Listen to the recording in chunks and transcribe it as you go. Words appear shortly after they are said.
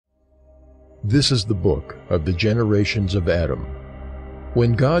This is the book of the generations of Adam.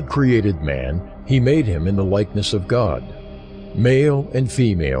 When God created man, he made him in the likeness of God. Male and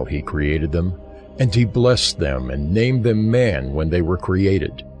female he created them, and he blessed them and named them man when they were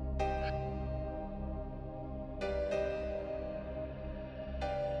created.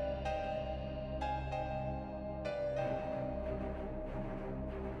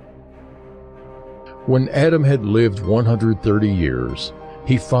 When Adam had lived 130 years,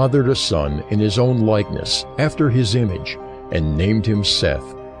 he fathered a son in his own likeness, after his image, and named him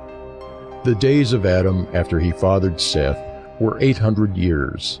Seth. The days of Adam after he fathered Seth were 800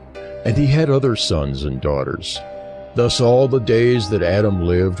 years, and he had other sons and daughters. Thus all the days that Adam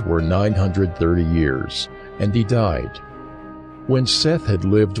lived were 930 years, and he died. When Seth had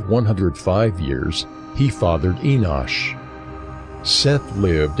lived 105 years, he fathered Enosh. Seth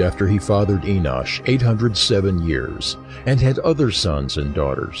lived after he fathered Enosh 807 years, and had other sons and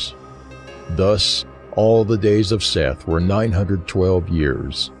daughters. Thus all the days of Seth were 912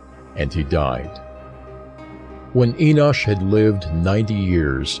 years, and he died. When Enosh had lived 90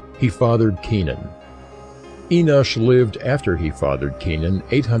 years, he fathered Kenan. Enosh lived after he fathered Kenan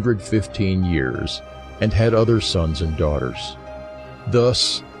 815 years, and had other sons and daughters.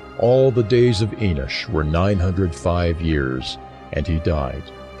 Thus all the days of Enosh were 905 years, and he died.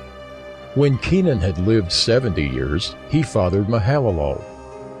 When Kenan had lived 70 years, he fathered Mahalalel.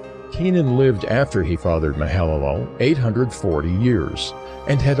 Kenan lived after he fathered Mahalalel 840 years,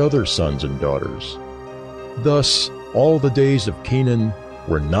 and had other sons and daughters. Thus all the days of Kenan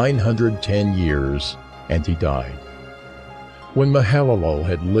were 910 years, and he died. When Mahalalel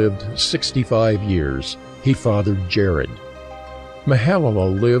had lived 65 years, he fathered Jared.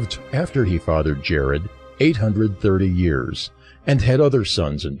 Mahalalel lived after he fathered Jared 830 years, and had other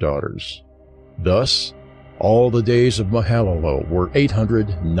sons and daughters. Thus all the days of Mahalalel were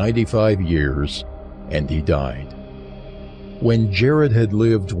 895 years, and he died. When Jared had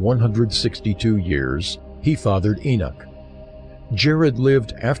lived 162 years, he fathered Enoch. Jared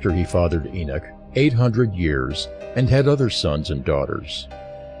lived after he fathered Enoch 800 years, and had other sons and daughters.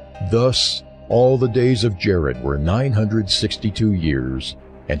 Thus all the days of Jared were 962 years,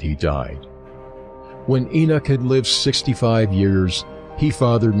 and he died. When Enoch had lived 65 years, he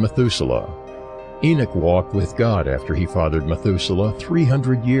fathered Methuselah. Enoch walked with God after he fathered Methuselah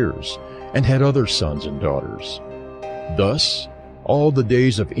 300 years, and had other sons and daughters. Thus all the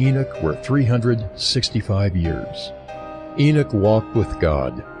days of Enoch were 365 years. Enoch walked with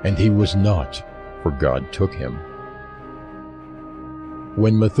God, and he was not, for God took him.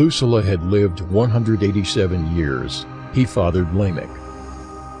 When Methuselah had lived 187 years, he fathered Lamech.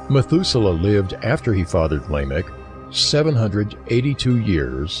 Methuselah lived after he fathered Lamech 782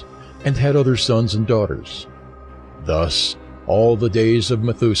 years, and had other sons and daughters. Thus all the days of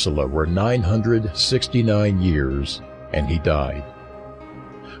Methuselah were 969 years, and he died.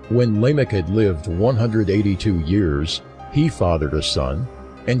 When Lamech had lived 182 years, he fathered a son,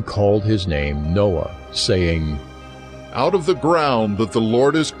 and called his name Noah, saying, Out of the ground that the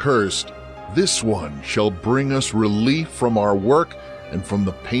Lord has cursed, this one shall bring us relief from our work and from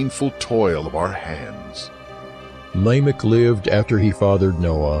the painful toil of our hands. Lamech lived after he fathered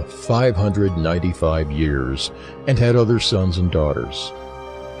Noah 595 years, and had other sons and daughters.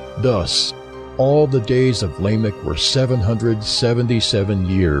 Thus all the days of Lamech were 777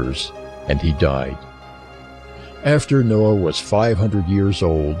 years, and he died. After Noah was 500 years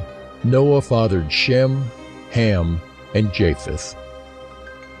old, Noah fathered Shem, Ham, and Japheth.